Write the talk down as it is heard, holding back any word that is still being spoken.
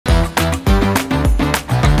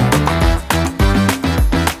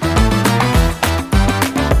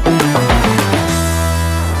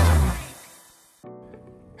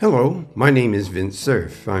Hello, my name is Vint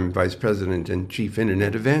Cerf. I'm Vice President and Chief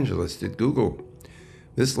Internet Evangelist at Google.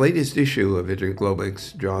 This latest issue of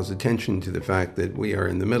InterGlobix draws attention to the fact that we are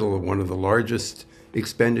in the middle of one of the largest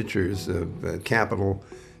expenditures of capital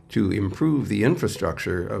to improve the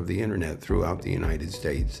infrastructure of the Internet throughout the United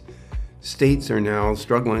States. States are now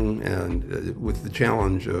struggling with the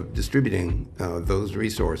challenge of distributing those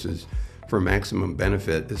resources for maximum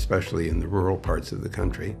benefit, especially in the rural parts of the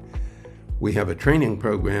country. We have a training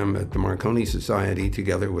program at the Marconi Society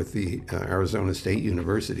together with the Arizona State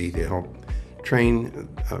University to help train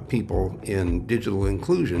people in digital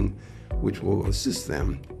inclusion, which will assist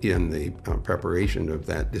them in the preparation of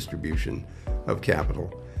that distribution of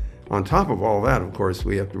capital. On top of all that, of course,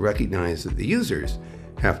 we have to recognize that the users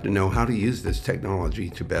have to know how to use this technology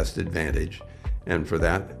to best advantage, and for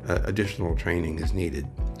that, additional training is needed.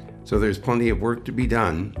 So there's plenty of work to be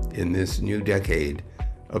done in this new decade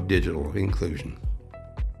of digital inclusion.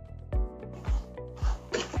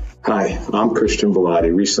 Hi, I'm Christian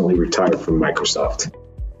Belady, recently retired from Microsoft.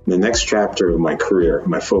 In the next chapter of my career,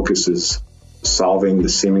 my focus is solving the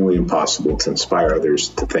seemingly impossible to inspire others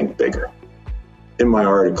to think bigger. In my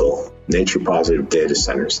article, Nature Positive Data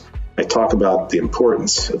Centers, I talk about the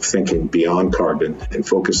importance of thinking beyond carbon and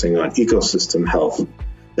focusing on ecosystem health,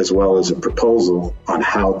 as well as a proposal on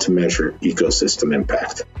how to measure ecosystem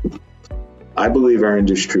impact. I believe our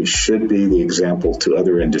industry should be the example to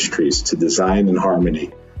other industries to design in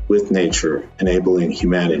harmony with nature, enabling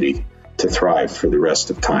humanity to thrive for the rest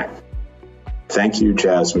of time. Thank you,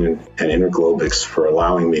 Jasmine and InterGlobix, for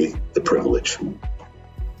allowing me the privilege.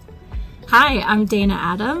 Hi, I'm Dana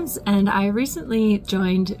Adams, and I recently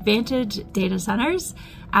joined Vantage Data Centers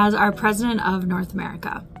as our President of North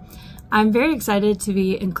America. I'm very excited to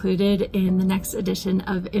be included in the next edition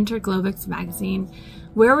of InterGlobix magazine,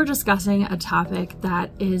 where we're discussing a topic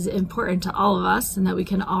that is important to all of us and that we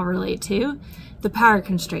can all relate to, the power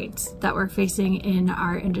constraints that we're facing in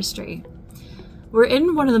our industry. We're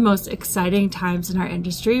in one of the most exciting times in our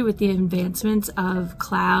industry with the advancements of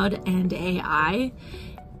cloud and AI,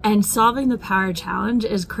 and solving the power challenge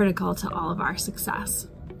is critical to all of our success.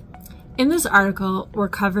 In this article, we're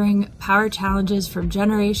covering power challenges from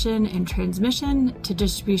generation and transmission to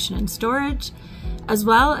distribution and storage, as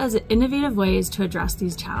well as innovative ways to address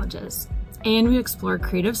these challenges. And we explore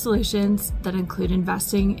creative solutions that include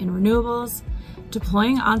investing in renewables,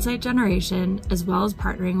 deploying on-site generation, as well as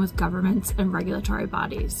partnering with governments and regulatory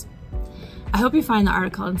bodies. I hope you find the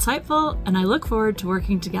article insightful, and I look forward to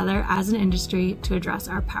working together as an industry to address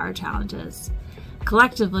our power challenges.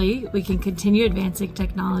 Collectively, we can continue advancing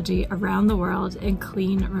technology around the world in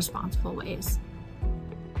clean, responsible ways.